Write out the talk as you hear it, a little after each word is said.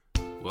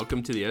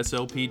Welcome to the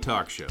SLP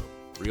Talk Show.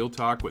 Real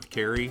talk with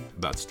Carrie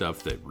about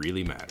stuff that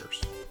really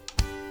matters.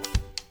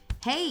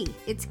 Hey,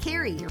 it's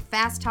Carrie, your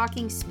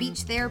fast-talking, speech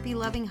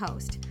therapy-loving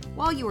host.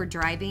 While you are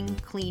driving,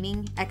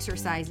 cleaning,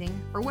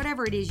 exercising, or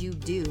whatever it is you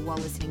do while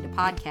listening to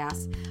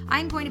podcasts,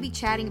 I'm going to be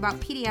chatting about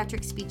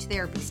pediatric speech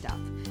therapy stuff.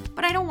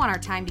 But I don't want our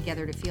time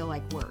together to feel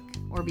like work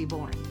or be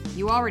boring.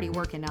 You already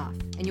work enough,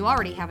 and you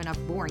already have enough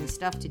boring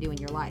stuff to do in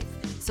your life.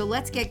 So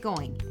let's get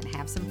going and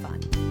have some fun.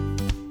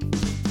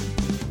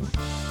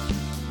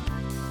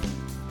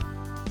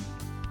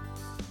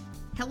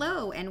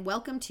 Hello, and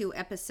welcome to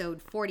episode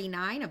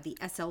 49 of the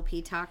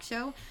SLP Talk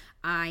Show.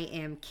 I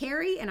am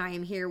Carrie, and I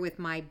am here with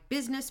my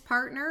business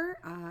partner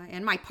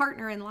and my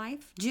partner in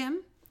life,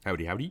 Jim.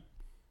 Howdy, howdy.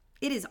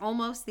 It is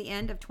almost the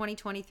end of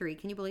 2023.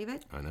 Can you believe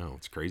it? I know,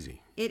 it's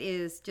crazy. It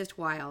is just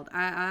wild.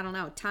 I don't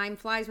know. Time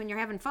flies when you're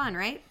having fun,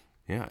 right?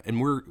 Yeah, and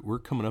we're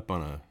coming up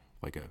on a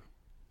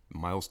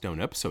milestone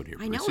episode here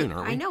pretty soon,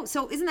 aren't we? I know.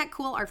 So isn't that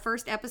cool? Our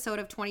first episode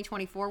of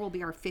 2024 will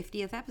be our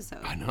 50th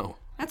episode. I know.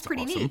 That's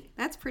pretty awesome. neat.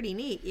 That's pretty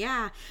neat.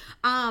 Yeah.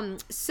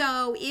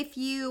 So if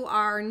you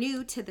are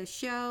new to the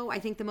show, I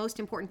think the most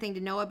important thing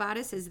to know about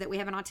us is that we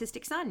have an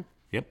autistic son.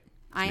 Yep.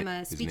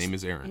 His name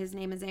is Aaron. His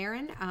name is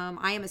Aaron.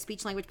 I am a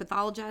speech language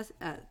pathologist,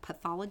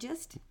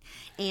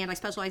 and I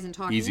specialize in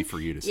talking. Easy for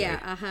you to say.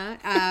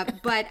 Yeah,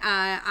 but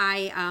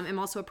I am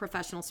also a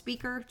professional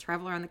speaker,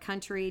 travel around the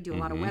country, do a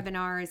lot of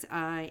webinars,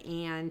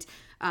 and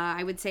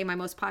I would say my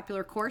most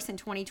popular course in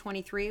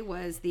 2023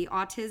 was the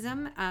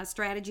Autism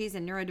Strategies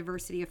and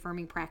Neurodiversity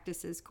Affirming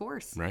Practices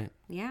course. Right.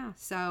 Yeah.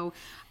 So,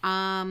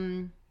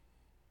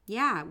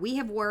 yeah, we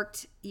have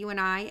worked, you and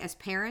I as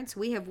parents,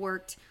 we have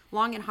worked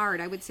long and hard,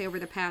 I would say over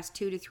the past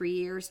 2 to 3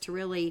 years to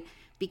really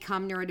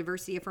become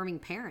neurodiversity affirming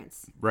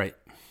parents. Right.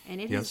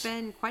 And it has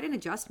been quite an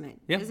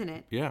adjustment, isn't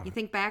it? Yeah. You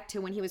think back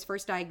to when he was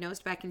first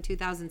diagnosed back in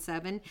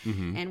 2007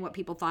 and what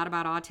people thought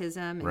about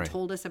autism and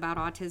told us about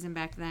autism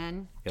back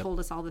then, told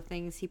us all the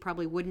things he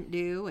probably wouldn't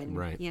do.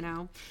 And, you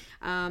know,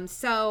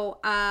 so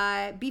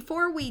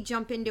before we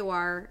jump into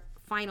our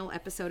final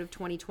episode of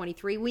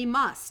 2023, we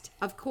must,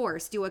 of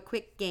course, do a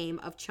quick game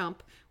of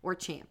Chump or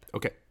Champ.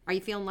 Okay. Are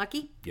you feeling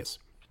lucky? Yes.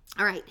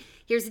 All right.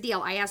 Here's the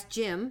deal. I asked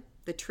Jim,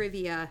 the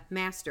trivia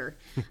master,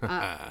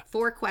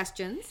 4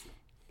 questions.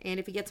 And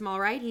if he gets them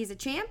all right, he's a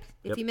champ.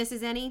 If he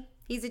misses any,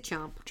 he's a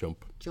chump.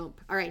 Jump.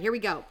 All right, here we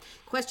go.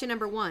 Question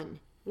number 1.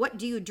 What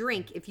do you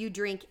drink if you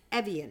drink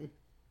Evian?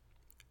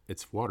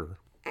 It's water.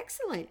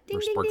 Excellent. Ding, Or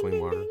ding, sparkling ding,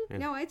 ding, water. ding. Yeah.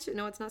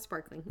 No, it's not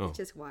sparkling. It's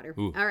just water.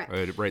 Ooh, all right. I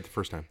had it right the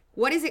first time.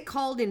 What is it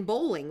called in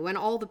bowling when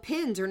all the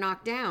pins are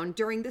knocked down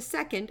during the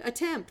second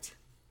attempt?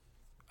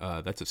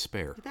 That's a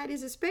spare. That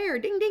is a spare.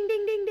 Ding, ding,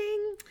 ding, ding,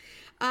 ding.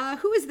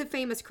 Who is the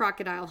famous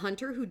crocodile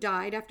hunter who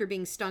died after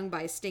being stung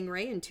by a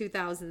stingray in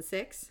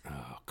 2006?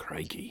 Oh,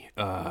 crikey.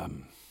 Oh,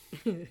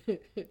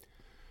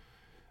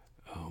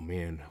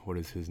 man. What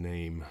is his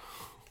name?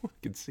 I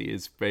can see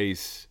his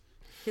face.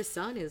 His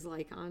son is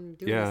like on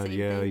doing the same thing.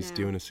 Yeah, he's now.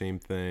 doing the same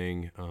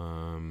thing.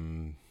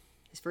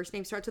 His first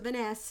name starts with an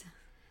S.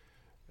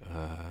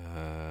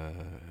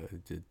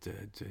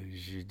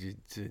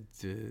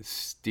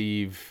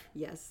 Steve.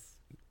 Yes.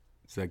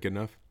 Is that good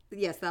enough?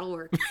 Yes, that'll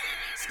work.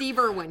 Steve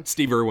Irwin.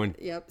 Steve Irwin.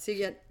 Yep. So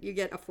you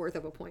get a fourth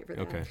of a point for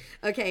that. Okay.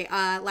 Okay.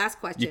 Last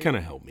question. You kind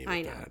of helped me with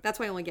I know. that. That's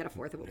why I only get a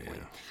fourth of a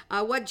point.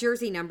 What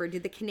jersey number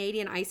did the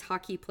Canadian ice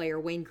hockey player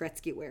Wayne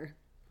Gretzky wear?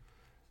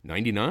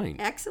 99.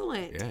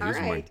 Excellent. Yeah, All he's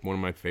right. one of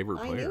my favorite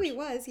players. I knew he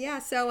was. Yeah.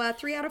 So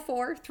 3 out of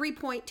 4,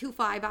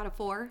 3.25 out of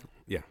 4.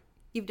 Yeah.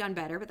 You've done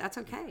better, but that's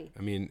okay.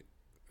 I mean,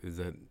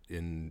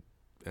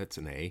 that's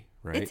an A,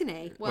 right? It's an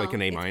A. Well, like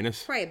an A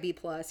minus? Probably a B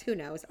plus. Who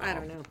knows? I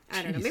don't know.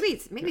 Maybe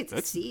it's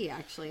a C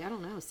actually. I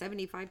don't know.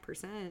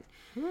 75%.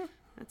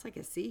 That's like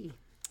a C.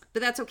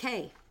 But that's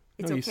okay.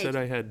 It's okay. You said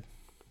I had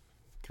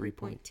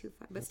 3.25,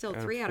 but still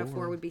 3 out of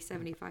 4 would be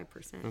 75%.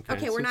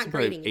 Okay, so we're it's not about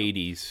grading you.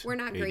 80s. We're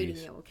not grading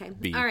 80s. you, okay?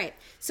 B. All right.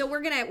 So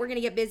we're gonna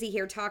get busy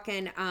here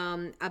talking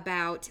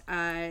about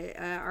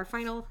our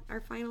final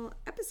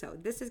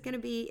episode. This is gonna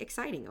be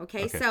exciting.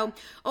 Okay. So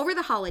over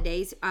the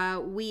holidays,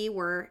 we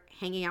were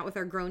hanging out with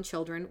our grown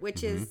children,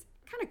 which is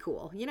kind of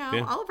cool. You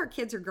know, all of our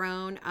kids are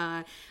grown.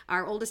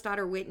 Our oldest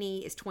daughter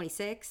Whitney is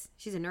 26.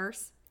 She's a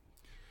nurse.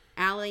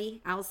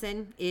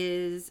 Allison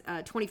is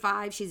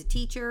 25. She's a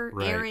teacher.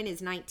 Right. Aaron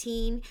is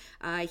 19.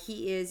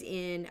 He is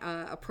in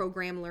a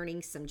program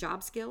learning some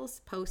job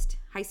skills post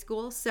high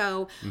school.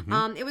 So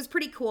it was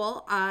pretty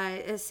cool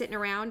sitting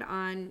around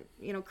on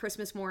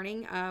Christmas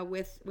morning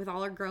with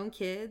all our grown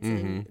kids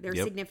and their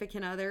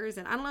significant others.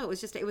 And I don't know,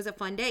 it was a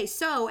fun day.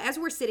 So as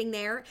we're sitting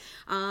there,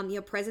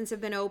 presents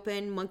have been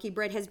opened, monkey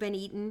bread has been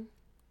eaten.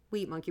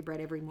 We eat monkey bread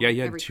every morning. Yeah,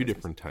 you had every 2 Christmas.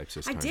 different types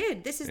this time. I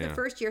did. This is the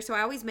first year, so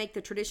I always make the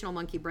traditional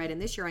monkey bread,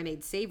 and this year I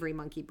made savory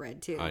monkey bread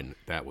too.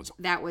 That was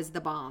the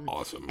bomb.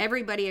 Awesome.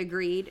 Everybody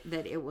agreed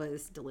that it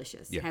was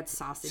delicious. It had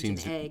sausage and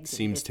eggs.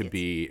 Seems and to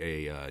be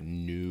a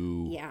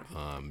new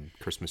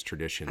Christmas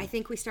tradition. I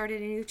think we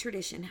started a new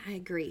tradition. I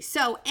agree.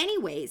 So,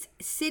 anyways,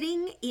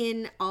 sitting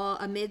in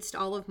amidst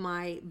all of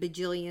my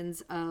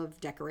bajillions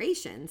of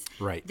decorations,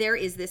 Right. there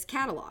is this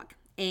catalog.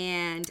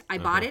 and I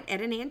bought it at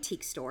an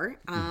antique store.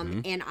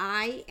 And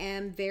I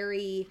am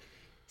very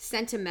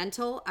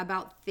sentimental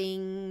about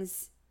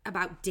things,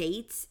 about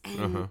dates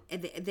and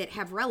that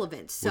have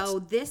relevance.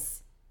 So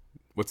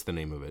What's the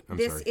name of it?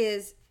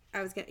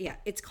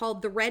 It's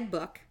called The Red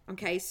Book.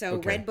 Okay, so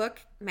Red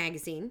Book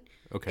magazine.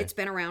 Okay. It's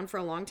been around for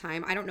a long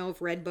time. I don't know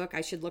if Red Book,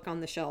 I should look on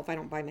the shelf. I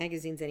don't buy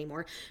magazines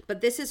anymore. But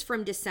this is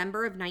from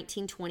December of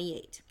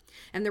 1928.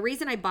 And the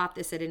reason I bought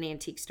this at an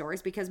antique store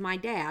is because my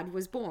dad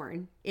was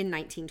born in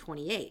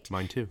 1928.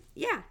 Mine too.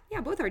 Yeah,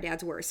 both our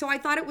dads were. So I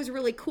thought it was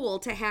really cool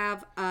to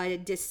have a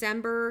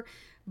December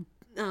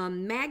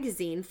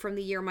magazine from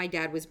the year my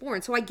dad was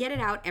born. So I get it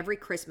out every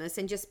Christmas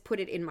and just put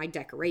it in my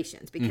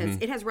decorations because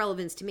it has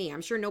relevance to me. I'm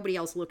sure nobody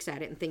else looks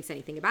at it and thinks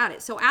anything about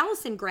it. So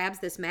Allison grabs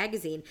this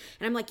magazine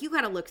and I'm like, you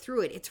got to look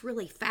through it. It's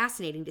really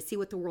fascinating to see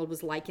what the world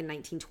was like in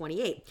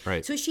 1928.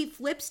 Right. So she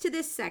flips to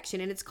this section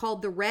and it's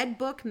called the Red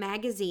Book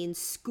Magazine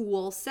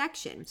School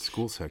Section.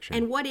 School section.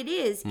 And what it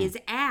is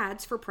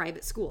ads for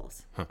private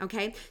schools.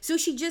 Okay. So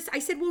I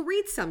said, well,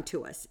 read some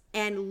to us.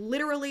 And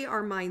literally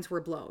our minds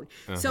were blown.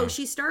 So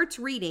she starts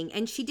reading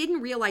and she didn't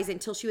realize it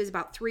until she was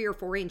about 3 or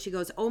 4 in. She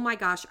goes, oh my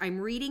gosh,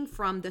 I'm reading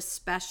from the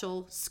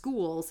special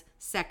schools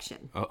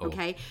section.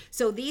 Okay.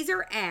 So these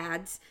are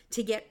ads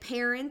to get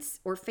parents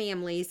or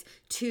families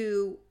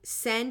to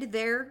send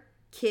their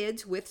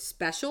kids with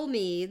special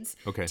needs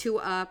to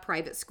a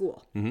private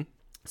school.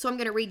 So I'm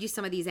going to read you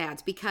some of these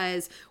ads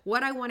because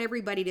what I want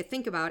everybody to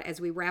think about as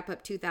we wrap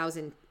up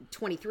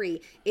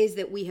 2023 is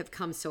that we have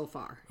come so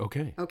far.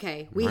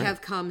 Okay. We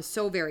have come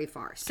so very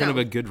far. So, kind of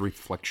a good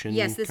reflection.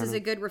 Yes, this is a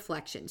good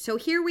reflection. So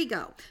here we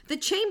go. The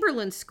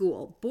Chamberlain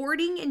School,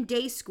 boarding and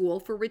day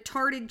school for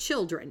retarded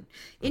children.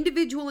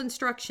 Individual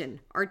instruction,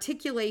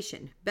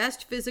 articulation,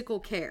 best physical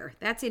care.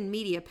 That's in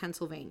Media,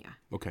 Pennsylvania.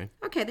 Okay,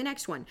 the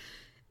next one.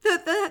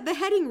 The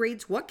heading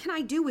reads, what can I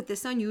do with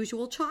this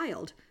unusual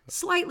child?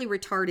 Slightly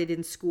retarded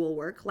in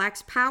schoolwork,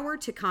 lacks power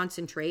to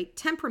concentrate,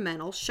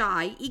 temperamental,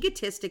 shy,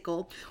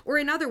 egotistical, or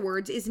in other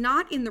words, is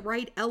not in the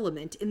right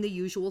element in the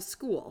usual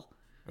school.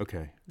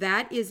 Okay.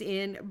 That is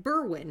in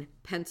Berwyn,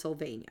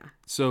 Pennsylvania.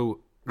 So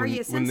are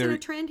you sensing a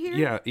trend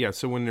here? Yeah.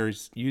 So when they're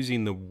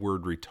using the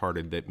word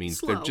retarded, that means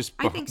slow. They're just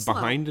slow.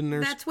 behind in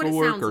their That's what it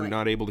schoolwork sounds or like.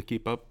 not able to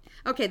keep up.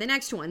 Okay, the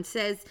next one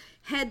says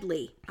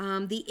Headley,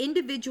 the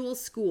individual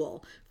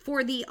school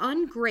for the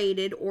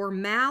ungraded or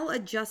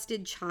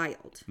maladjusted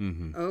child.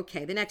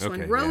 Okay, the next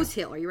one, Rose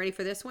Hill. Are you ready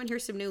for this one?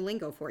 Here's some new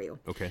lingo for you.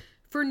 Okay.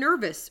 For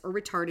nervous or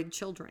retarded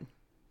children.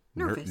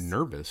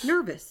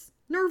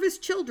 Nervous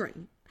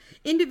children.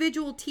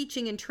 Individual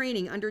teaching and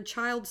training under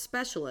child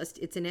specialist.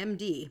 It's an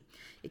MD.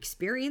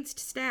 Experienced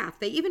staff.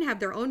 They even have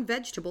their own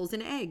vegetables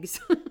and eggs.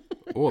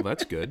 Oh,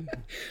 that's good.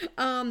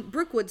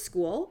 Brookwood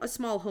School, a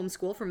small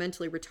homeschool for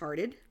mentally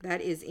retarded.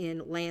 That is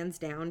in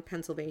Lansdowne,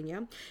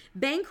 Pennsylvania.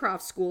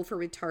 Bancroft School for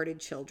retarded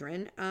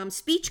children.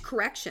 Speech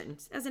correction.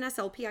 As an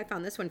SLP, I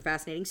found this one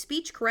fascinating.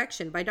 Speech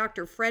correction by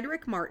Dr.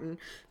 Frederick Martin,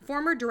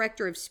 former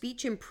director of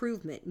speech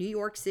improvement, New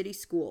York City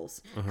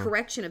Schools.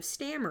 Correction of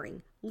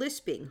stammering,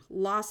 lisping,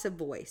 loss of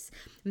voice.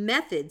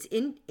 Methods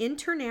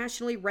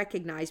internationally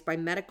recognized by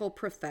medical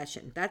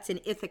profession. That's in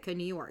Ithaca,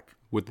 New York.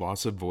 Would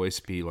loss of voice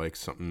be like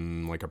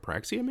something like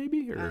apraxia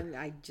maybe? Or?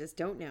 I just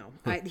don't know.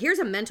 Here's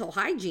a mental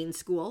hygiene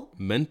school.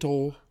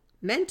 Mental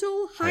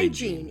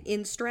hygiene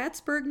in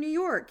Strattsburg, New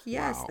York.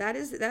 Yes, wow.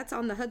 that's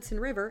on the Hudson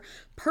River.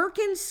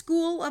 Perkins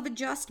School of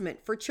Adjustment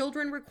for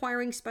children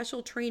requiring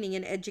special training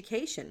and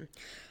education.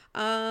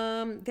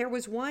 There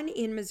was one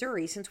in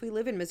Missouri, since we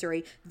live in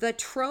Missouri, the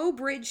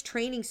Trowbridge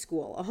Training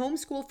School, a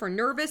homeschool for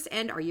nervous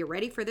and, are you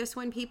ready for this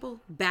one, people?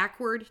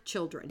 Backward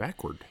children.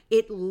 Backward.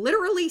 It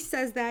literally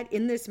says that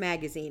in this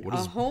magazine. A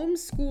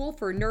homeschool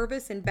for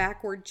nervous and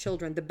backward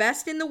children. The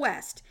best in the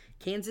West.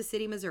 Kansas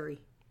City, Missouri.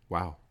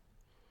 Wow.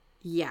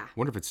 Yeah.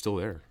 Wonder if it's still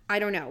there. I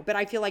don't know, but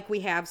I feel like we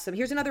have some.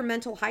 Here's another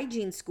mental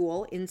hygiene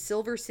school in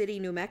Silver City,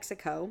 New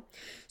Mexico.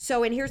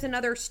 And here's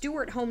another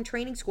Stewart Home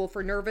Training School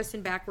for nervous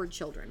and backward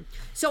children.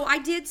 So I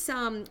did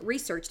some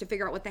research to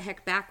figure out what the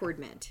heck backward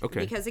meant. Okay.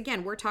 Because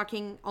again, we're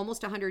talking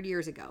almost 100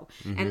 years ago.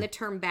 And the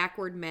term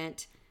backward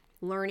meant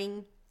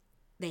learning.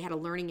 They had a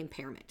learning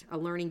impairment, a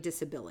learning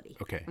disability.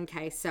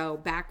 Okay. So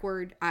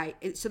backward,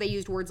 so they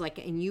used words like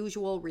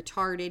unusual,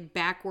 retarded,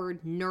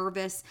 backward,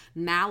 nervous,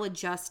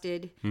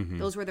 maladjusted.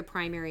 Those were the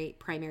primary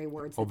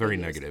words. Oh, very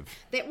negative.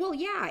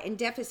 And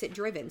deficit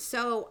driven.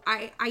 So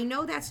I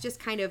know that's just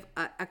kind of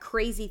a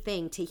crazy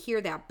thing to hear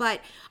that,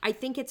 but I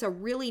think it's a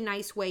really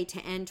nice way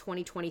to end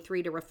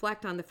 2023 to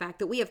reflect on the fact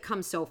that we have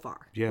come so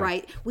far,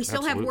 right? We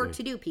still have work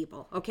to do,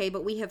 people, okay?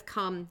 But we have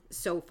come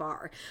so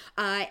far.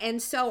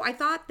 And so I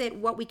thought that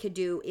what we could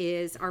do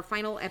is our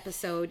final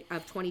episode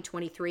of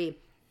 2023,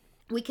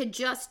 we could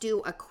just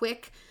do a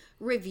quick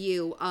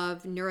review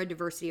of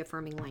neurodiversity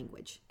affirming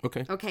language.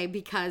 Okay,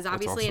 because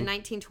obviously in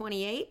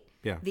 1928,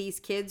 these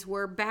kids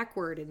were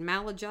backward and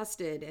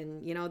maladjusted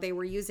and, they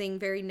were using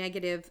very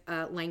negative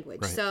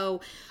language. Right. So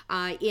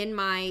in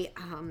my,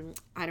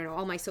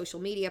 all my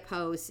social media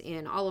posts,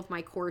 in all of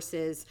my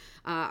courses,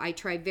 I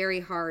try very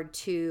hard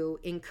to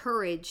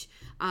encourage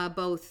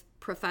both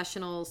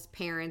professionals,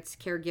 parents,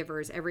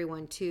 caregivers,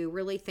 everyone to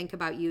really think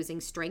about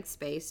using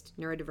strengths-based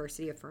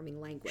neurodiversity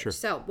affirming language. Sure.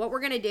 So what we're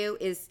going to do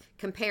is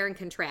compare and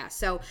contrast.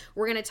 So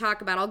we're going to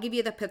talk about, I'll give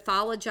you the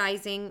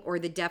pathologizing or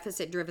the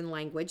deficit-driven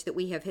language that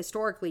we have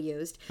historically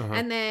used,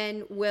 and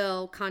then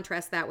we'll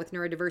contrast that with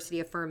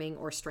neurodiversity affirming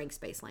or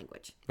strengths-based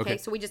language. Okay.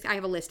 So I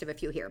have a list of a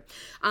few here.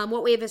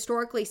 What we have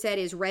historically said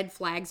is red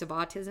flags of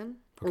autism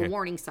or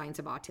warning signs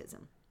of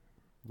autism.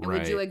 And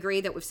would you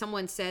agree that if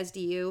someone says to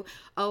you,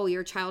 oh,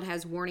 your child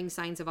has warning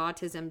signs of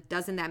autism,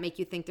 doesn't that make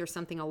you think there's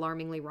something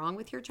alarmingly wrong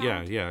with your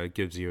child? Yeah, it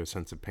gives you a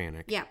sense of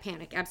panic. Yeah,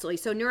 panic, absolutely.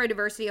 So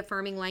neurodiversity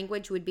affirming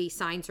language would be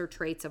signs or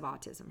traits of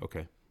autism.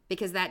 Okay.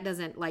 Because that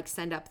doesn't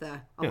send up the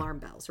alarm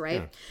bells,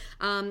 right?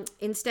 Yeah.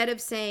 Instead of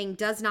saying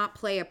does not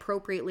play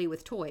appropriately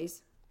with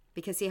toys,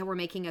 because see how we're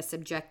making a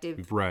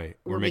subjective, right?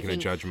 We're making a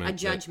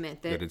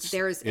judgment that it's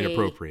there's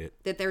inappropriate,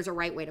 that there's a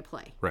right way to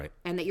play, right?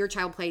 And that your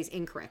child plays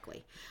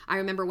incorrectly. I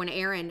remember when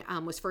Aaron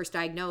was first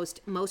diagnosed,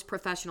 most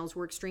professionals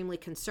were extremely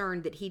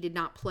concerned that he did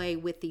not play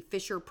with the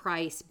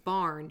Fisher-Price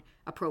barn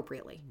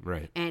appropriately,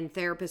 right? And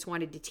therapists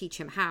wanted to teach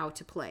him how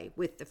to play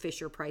with the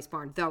Fisher-Price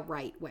barn the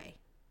right way.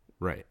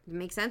 Right.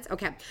 Make sense?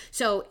 Okay.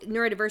 So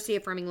neurodiversity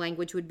affirming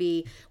language would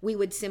be, we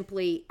would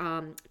simply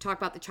talk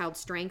about the child's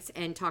strengths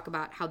and talk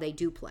about how they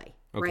do play,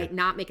 right?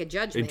 Not make a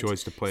judgment.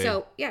 Enjoys to play.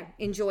 So yeah,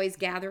 enjoys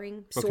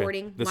gathering,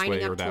 sorting,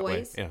 lining up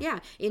toys. Yeah.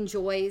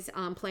 Enjoys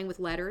playing with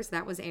letters.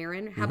 That was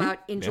Aaron. How about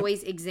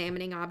enjoys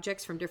examining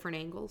objects from different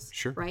angles?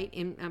 Sure. Right?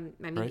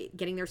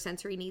 Getting their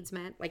sensory needs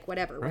met,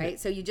 whatever, right?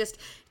 So you just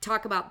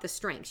talk about the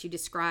strengths. You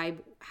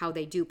describe how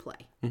they do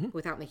play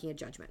without making a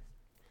judgment.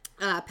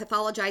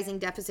 Pathologizing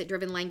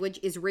deficit-driven language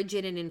is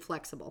rigid and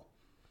inflexible.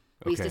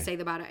 We used to say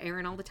that about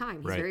Aaron all the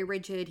time. He's very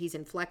rigid. He's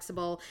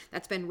inflexible.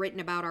 That's been written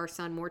about our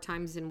son more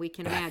times than we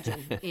can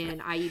imagine in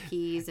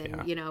IEPs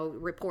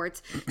and,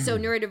 reports. So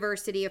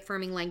neurodiversity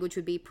affirming language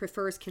would be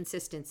prefers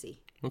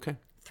consistency. Okay.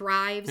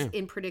 Thrives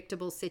in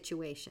predictable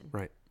situation.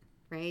 Right.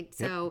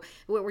 So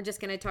we're just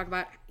going to talk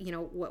about,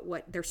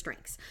 what their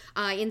strengths.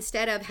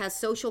 Instead of has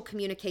social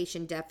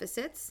communication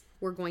deficits,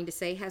 we're going to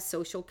say has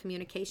social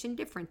communication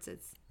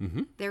differences.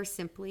 They're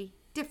simply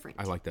different.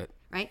 I like that.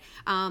 Right?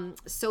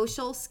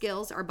 Social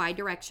skills are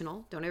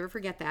bidirectional. Don't ever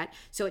forget that.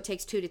 So it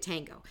takes two to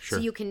tango. Sure.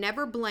 So you can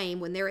never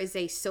blame, when there is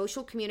a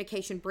social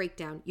communication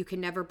breakdown, you can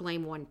never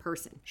blame one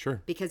person.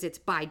 Sure. Because it's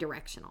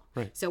bidirectional.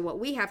 Right. So what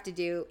we have to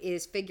do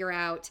is figure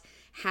out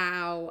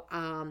how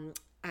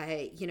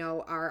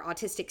our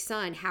autistic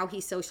son, how he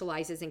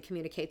socializes and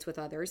communicates with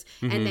others.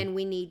 And then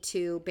we need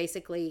to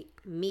basically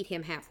meet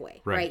him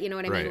halfway, right? You know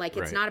what I mean?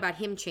 It's not about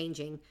him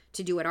changing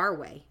to do it our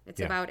way.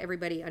 It's about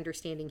everybody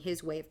understanding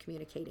his way of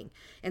communicating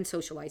and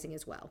socializing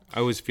as well. I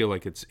always feel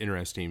like it's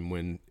interesting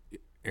when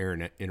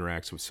Aaron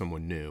interacts with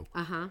someone new.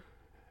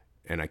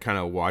 And I kind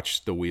of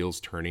watch the wheels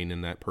turning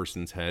in that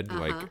person's head,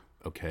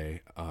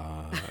 okay,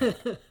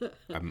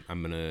 I'm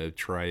gonna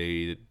try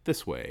it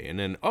this way, and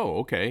then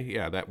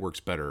that works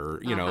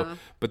better,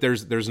 But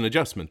there's an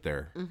adjustment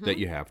there that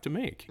you have to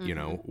make,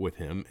 with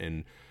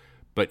him,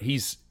 but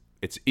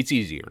it's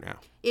easier now.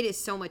 It is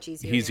so much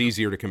easier. He's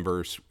easier to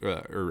converse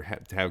or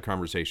to have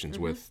conversations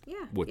with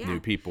new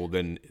people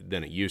than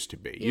it used to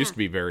be. It used to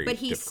be very difficult.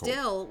 But he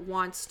still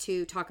wants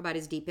to talk about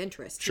his deep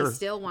interests. Sure. He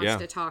still wants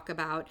to talk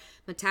about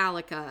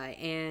Metallica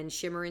and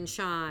Shimmer and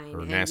Shine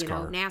or and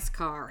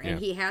NASCAR. And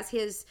he has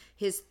his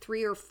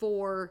 3 or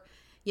 4.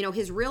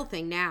 His real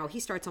thing now, he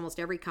starts almost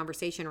every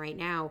conversation right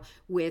now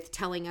with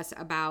telling us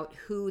about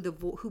who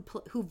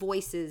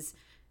voices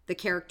the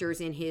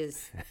characters in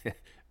his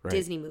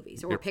Disney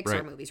movies or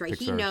Pixar movies, right?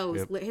 He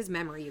knows his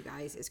memory, you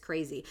guys, is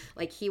crazy.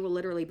 He will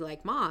literally be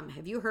like, Mom,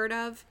 have you heard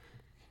of,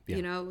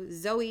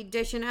 Zoe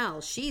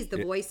Deschanel? She's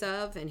the voice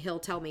of, and he'll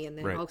tell me, and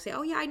then I'll say,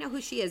 oh yeah, I know who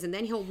she is. And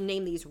then he'll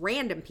name these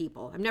random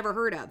people I've never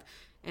heard of.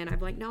 And I'm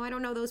like, no, I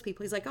don't know those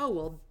people. He's like, oh,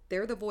 well,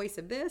 they're the voice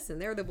of this and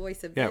they're the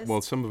voice of this. Yeah,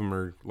 well, some of them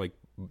are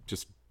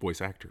just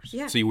voice actors.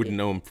 Yeah. So you wouldn't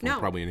know them from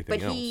probably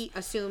anything else. But he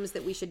assumes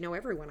that we should know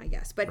everyone, I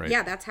guess. But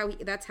that's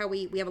how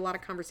we have a lot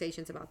of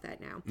conversations about that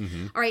now.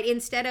 All right,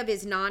 instead of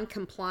is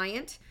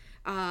non-compliant,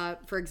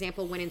 for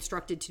example, when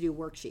instructed to do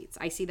worksheets.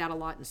 I see that a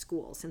lot in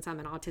schools since I'm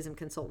an autism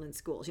consultant in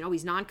schools.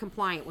 He's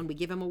non-compliant. When we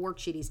give him a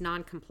worksheet, he's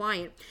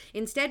non-compliant.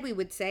 Instead, we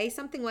would say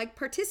something like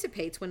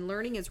participates when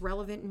learning is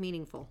relevant and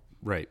meaningful.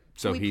 Right.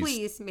 So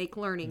please make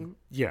learning.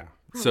 Yeah.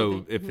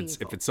 So if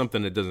it's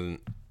something that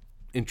doesn't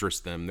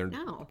interest them, they're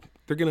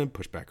going to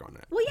push back on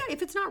that. Well, yeah,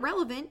 if it's not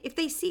relevant, if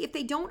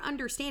they don't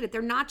understand it,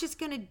 they're not just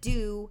going to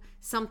do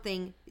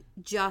something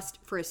just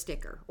for a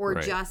sticker or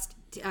just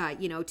to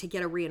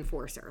get a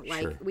reinforcer.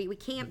 Sure. we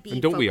can't be.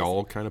 And don't we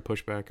all kind of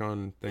push back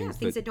on things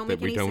that don't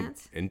make any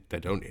sense?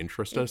 That don't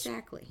interest us?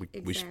 Exactly.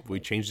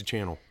 We change the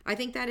channel. I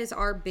think that is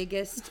our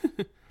biggest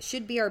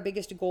should be our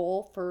biggest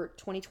goal for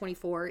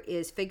 2024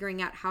 is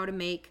figuring out how to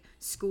make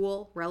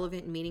school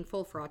relevant and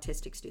meaningful for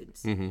autistic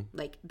students.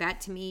 Like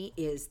that to me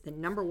is the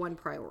number one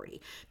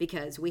priority,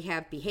 because we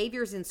have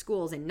behaviors in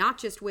schools, and not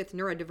just with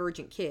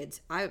neurodivergent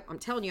kids. I'm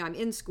telling you, I'm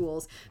in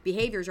schools,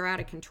 behaviors are out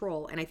of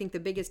control, and I think the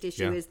biggest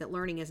issue is that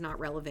learning is not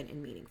relevant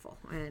and meaningful.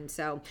 And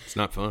so it's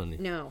not fun.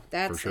 No,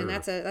 that's and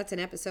that's an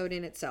episode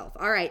in itself.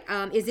 All right,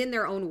 is in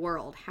their own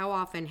world. How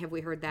often have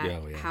we heard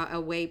that? How a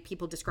way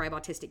people describe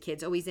autistic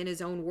kids? Oh, he's in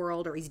his own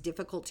world, or he's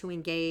difficult to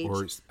engage.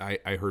 Or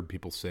I heard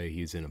people say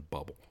he's in a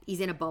bubble.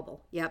 He's in a bubble.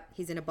 Yep,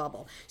 he's in a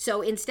bubble.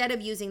 So instead of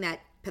using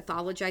that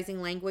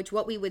pathologizing language,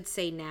 what we would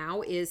say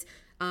now is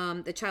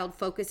the child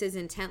focuses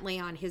intently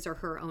on his or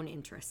her own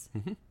interests.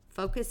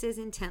 Focuses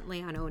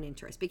intently on own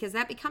interests, because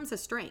that becomes a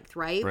strength,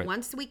 right?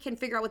 Once we can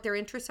figure out what their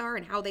interests are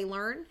and how they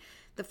learn,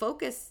 the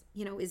focus,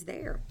 is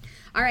there.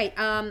 All right,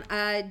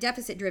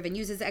 deficit driven,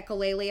 uses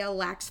echolalia,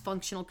 lacks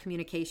functional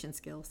communication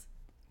skills.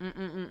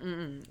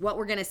 What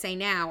we're going to say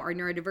now, our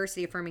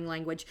neurodiversity affirming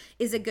language,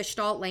 is a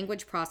Gestalt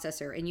language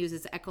processor and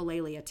uses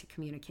echolalia to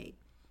communicate.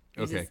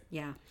 Okay.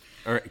 Yeah.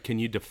 All right. Can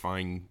you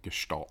define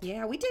Gestalt?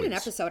 Yeah, we did an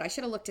episode. I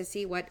should have looked to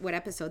see what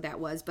episode that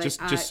was. But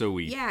just so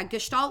we. Yeah,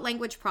 Gestalt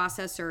language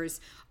processors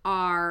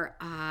are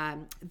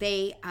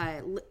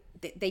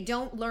they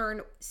don't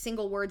learn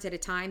single words at a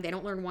time. They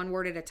don't learn one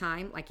word at a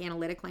time like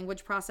analytic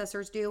language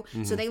processors do.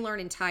 So they learn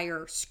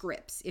entire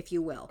scripts, if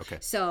you will. Okay.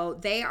 So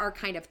they are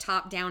kind of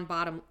top-down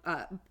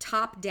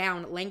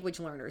language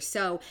learners.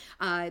 So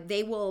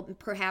they will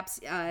perhaps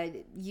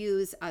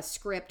use a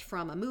script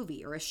from a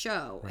movie or a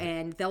show,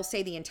 and they'll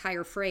say the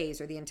entire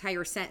phrase or the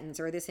entire sentence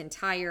or this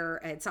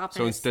entire. It's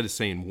often so instead of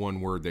saying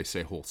one word, they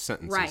say whole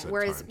sentences. Right.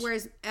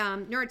 Whereas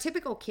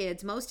neurotypical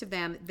kids, most of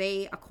them,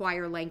 they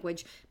acquire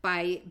language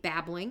by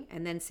babbling,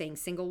 and then saying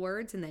single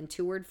words, and then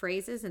 2-word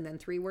phrases, and then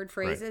 3-word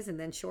phrases, and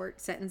then short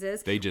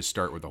sentences. They just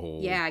start with the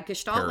whole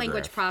Gestalt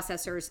language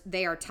processors,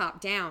 they are top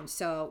down,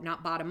 so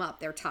not bottom up,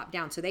 they're top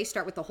down. So they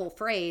start with the whole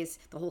phrase,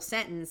 the whole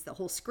sentence, the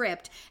whole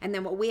script, and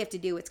then what we have to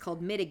do, it's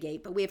called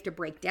mitigate, but we have to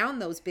break down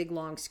those big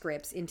long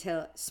scripts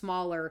into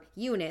smaller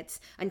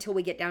units until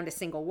we get down to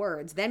single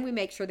words. Then we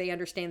make sure they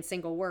understand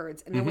single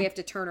words, and then we have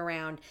to turn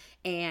around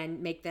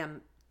and make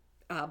them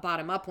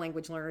bottom-up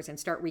language learners and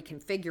start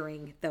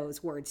reconfiguring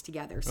those words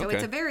together. So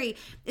it's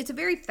a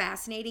very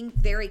fascinating,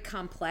 very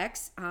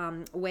complex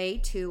way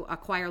to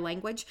acquire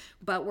language.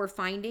 But we're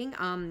finding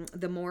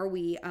the more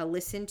we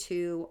listen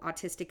to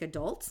autistic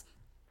adults,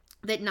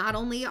 that not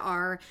only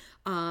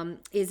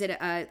is it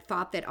a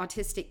thought that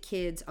autistic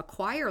kids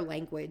acquire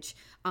language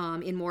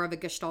in more of a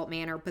Gestalt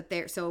manner,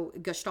 so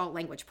Gestalt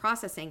language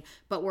processing,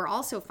 but we're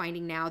also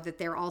finding now that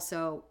they're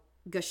also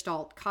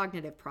Gestalt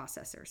cognitive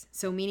processors.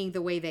 So meaning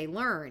the way they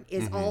learn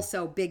is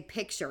also big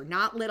picture,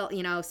 not little,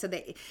 so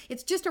that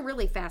it's just a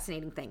really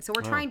fascinating thing. So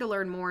we're trying to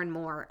learn more and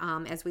more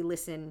as we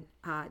listen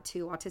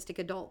to autistic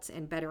adults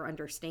and better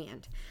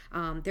understand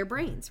their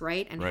brains,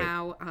 right? And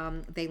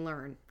how they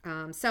learn.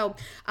 So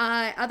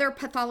other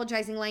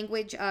pathologizing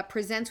language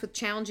presents with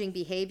challenging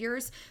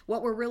behaviors.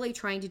 What we're really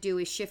trying to do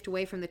is shift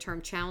away from the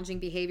term challenging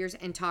behaviors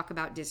and talk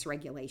about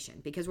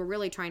dysregulation, because we're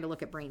really trying to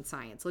look at brain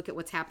science, look at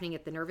what's happening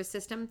at the nervous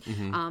system,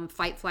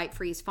 fight, flight,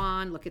 freeze,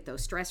 fawn, look at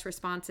those stress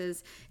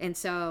responses. And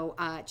so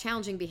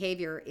challenging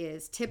behavior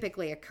is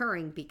typically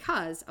occurring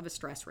because of a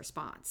stress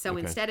response. So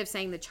instead of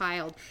saying the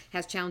child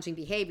has challenging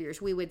behaviors,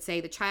 we would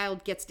say the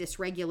child gets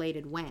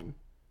dysregulated when.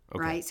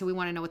 Right. So we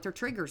want to know what their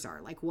triggers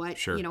are, like what,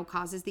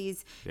 causes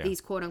these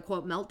quote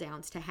unquote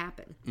meltdowns to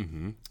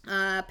happen.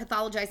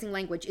 Pathologizing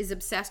language is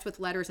obsessed with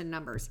letters and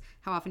numbers.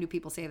 How often do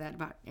people say that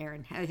about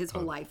Aaron? His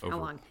whole life. How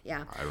long?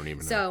 Yeah. I don't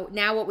even know. So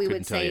now what we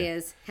would say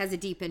is has a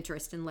deep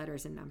interest in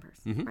letters and numbers.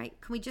 Right.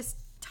 Can we just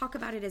talk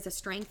about it as a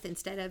strength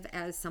instead of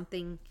as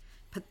something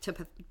to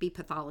be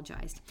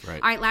pathologized?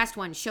 Right. All right, last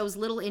one, shows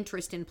little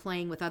interest in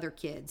playing with other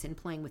kids and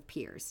playing with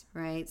peers,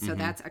 right? So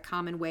that's a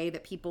common way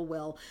that people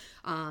will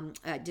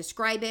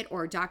describe it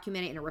or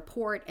document it in a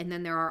report. And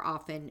then there are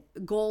often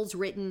goals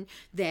written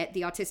that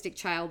the autistic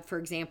child, for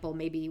example,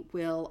 maybe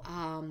will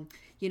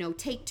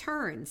take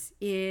turns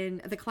in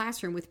the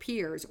classroom with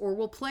peers, or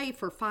will play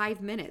for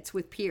 5 minutes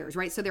with peers,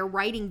 right? So they're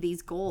writing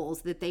these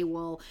goals that they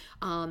will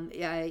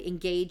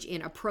engage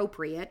in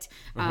appropriate,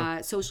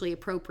 socially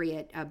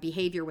appropriate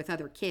behavior with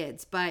other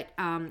kids. But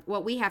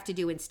what we have to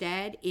do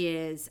instead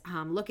is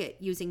look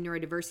at using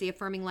neurodiversity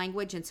affirming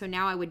language. And so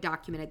now I would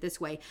document it this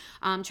way.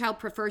 Child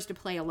prefers to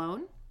play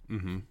alone.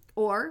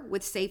 Or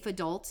with safe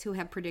adults who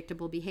have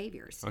predictable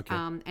behaviors.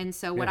 And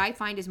so what I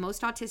find is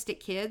most autistic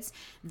kids,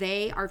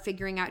 they are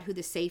figuring out who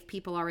the safe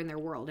people are in their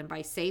world. And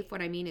by safe,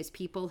 what I mean is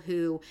people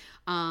who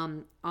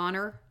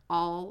honor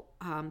all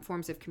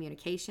forms of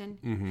communication,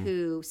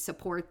 who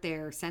support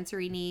their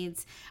sensory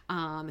needs,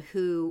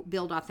 who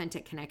build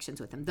authentic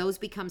connections with them. Those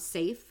become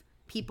safe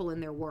people in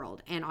their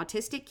world. And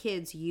autistic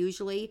kids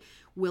usually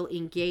will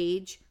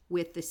engage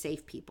with the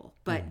safe people,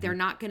 but they're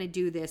not going to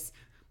do this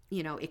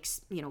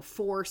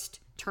forced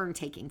turn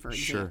taking, for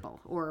example,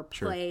 or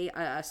play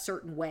a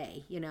certain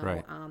way,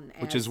 Right.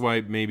 Which is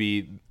why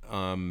maybe,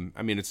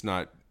 it's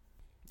not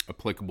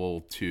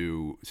applicable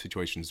to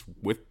situations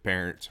with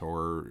parents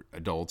or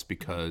adults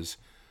because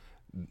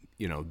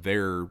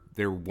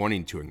they're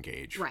wanting to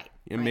engage, right?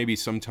 And maybe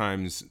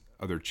sometimes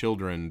other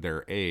children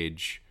their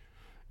age,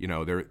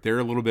 they're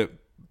a little bit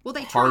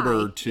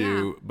harder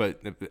to,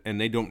 but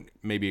they don't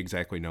maybe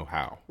exactly know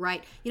how.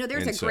 Right.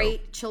 There's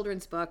great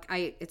children's book.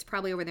 It's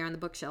probably over there on the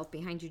bookshelf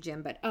behind you,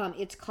 Jim, but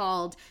it's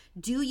called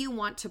Do You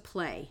Want to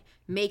Play?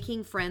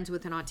 Making Friends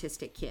with an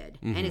Autistic Kid.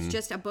 Mm-hmm. And it's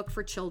just a book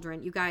for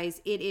children. You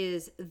guys, it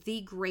is the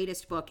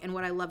greatest book. And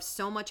what I love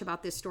so much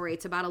about this story,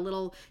 it's about a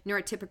little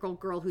neurotypical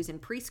girl who's in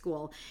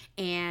preschool,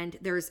 and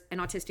there's an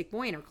autistic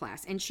boy in her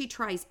class, and she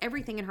tries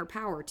everything in her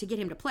power to get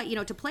him to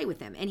play with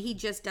him. And he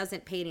just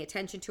doesn't pay any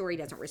attention to her. He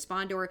doesn't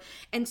respond to her.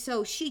 And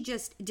so she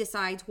just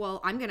decides,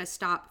 well, I'm going to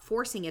stop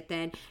forcing it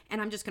then,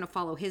 and I'm just going to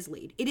follow his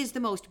lead. It is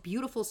the most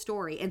beautiful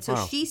story. And so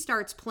she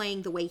starts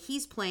playing the way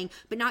he's playing,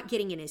 but not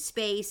getting in his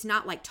space,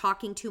 not like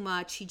talking too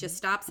much. She just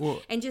stops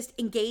and just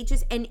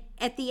engages. And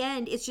at the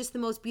end, it's just the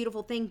most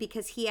beautiful thing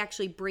because he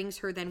actually brings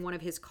her then one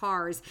of his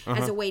cars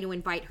as a way to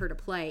invite her to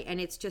play. And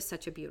it's just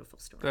such a beautiful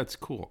story. That's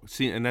cool.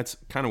 See, and that's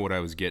kind of what I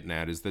was getting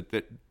at is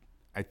that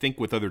I think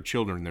with other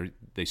children,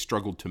 they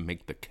struggle to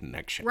make the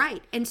connection.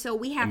 Right. And so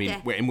we have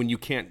to. And when you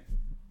can't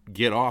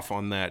get off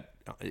on that,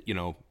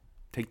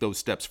 take those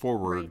steps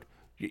forward.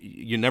 Right.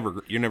 You're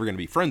never going to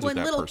be friends with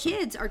that person. Little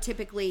kids are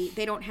typically,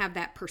 they don't have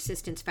that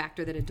persistence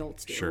factor that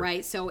adults do,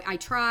 right? So I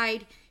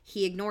tried,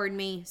 he ignored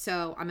me,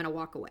 so I'm going to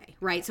walk away,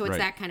 right? So it's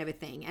that kind of a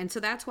thing. And so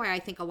that's why I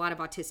think a lot of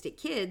autistic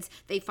kids,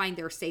 they find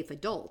they're safe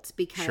adults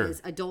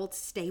because adults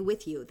stay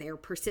with you. They're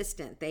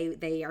persistent.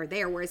 They are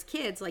there. Whereas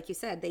kids, like you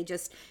said, they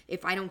just,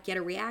 if I don't get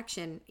a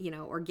reaction,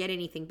 or get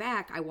anything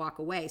back, I walk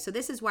away. So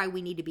this is why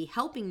we need to be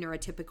helping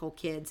neurotypical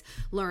kids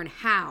learn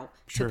how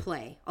to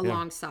play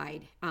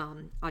alongside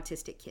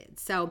autistic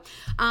kids. So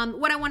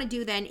what I want to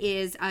do then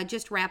is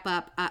just wrap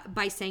up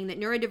by saying that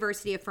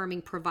neurodiversity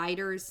affirming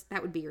providers,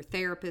 that would be your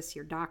therapists,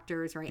 your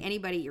doctors, right?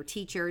 Anybody, your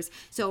teachers.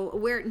 So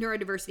we're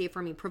neurodiversity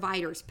affirming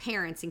providers,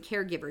 parents, and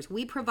caregivers.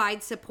 We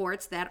provide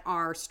supports that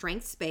are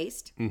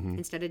strengths-based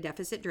instead of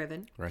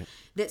deficit-driven, right?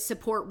 That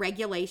support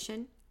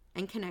regulation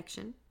and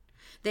connection,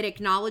 that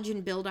acknowledge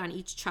and build on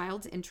each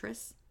child's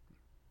interests,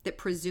 that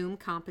presume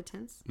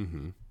competence,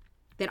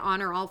 that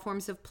honor all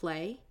forms of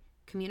play,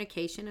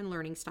 communication, and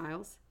learning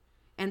styles,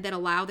 and that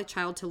allow the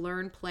child to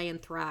learn, play,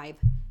 and thrive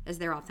as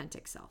their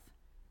authentic self.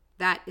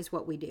 That is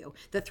what we do.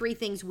 The three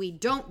things we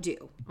don't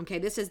do, okay,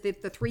 this is the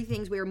three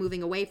things we are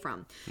moving away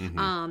from,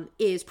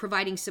 is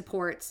providing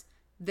supports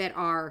that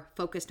are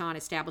focused on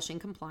establishing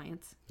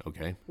compliance.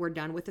 Okay. We're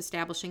done with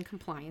establishing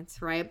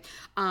compliance, right?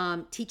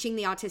 Teaching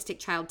the autistic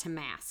child to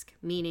mask,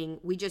 meaning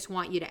we just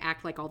want you to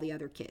act like all the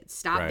other kids.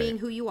 Stop being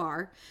who you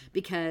are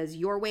because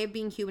your way of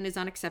being human is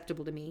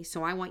unacceptable to me.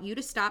 So I want you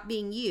to stop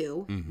being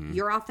you.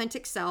 Your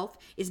authentic self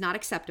is not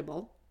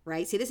acceptable.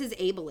 Right? See, this is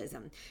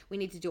ableism. We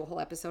need to do a whole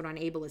episode on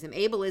ableism.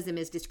 Ableism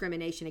is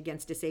discrimination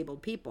against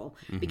disabled people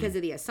because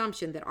of the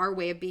assumption that our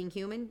way of being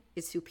human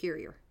is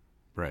superior.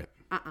 Right.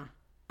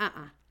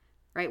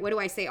 Right? What do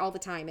I say all the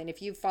time? And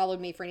if you've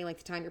followed me for any length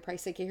of time, you're probably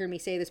sick of hearing me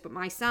say this, but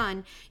my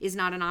son is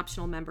not an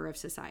optional member of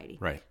society.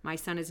 Right. My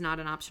son is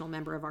not an optional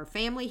member of our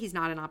family. He's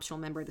not an optional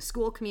member of the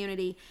school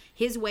community.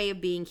 His way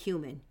of being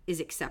human is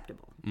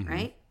acceptable.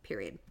 Right?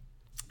 Period.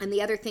 And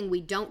the other thing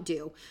we don't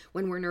do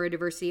when we're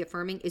neurodiversity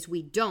affirming is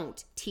we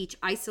don't teach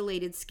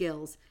isolated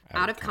skills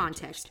out of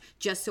context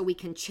just so we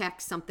can check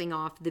something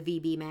off the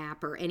VB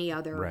map or any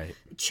other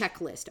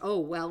checklist. Oh,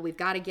 well, we've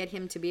got to get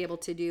him to be able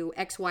to do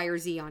X, Y, or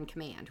Z on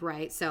command,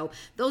 right? So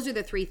those are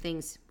the three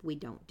things we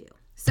don't do.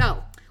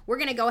 So we're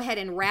going to go ahead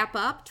and wrap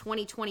up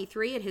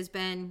 2023. It has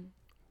been...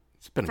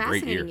 It's been a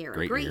great year.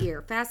 Great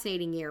year.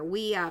 Fascinating year.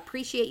 We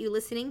appreciate you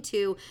listening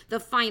to the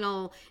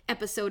final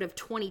episode of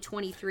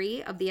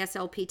 2023 of the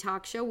SLP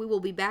Talk Show. We will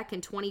be back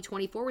in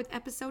 2024 with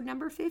episode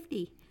number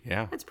 50.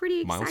 Yeah. That's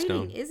pretty exciting,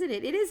 milestone. Isn't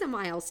it? It is a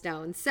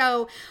milestone.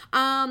 So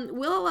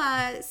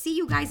we'll see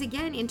you guys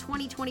again in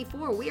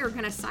 2024. We are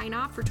going to sign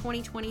off for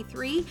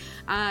 2023.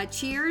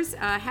 Cheers.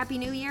 Happy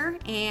New Year.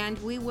 And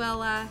we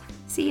will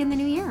see you in the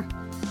new year.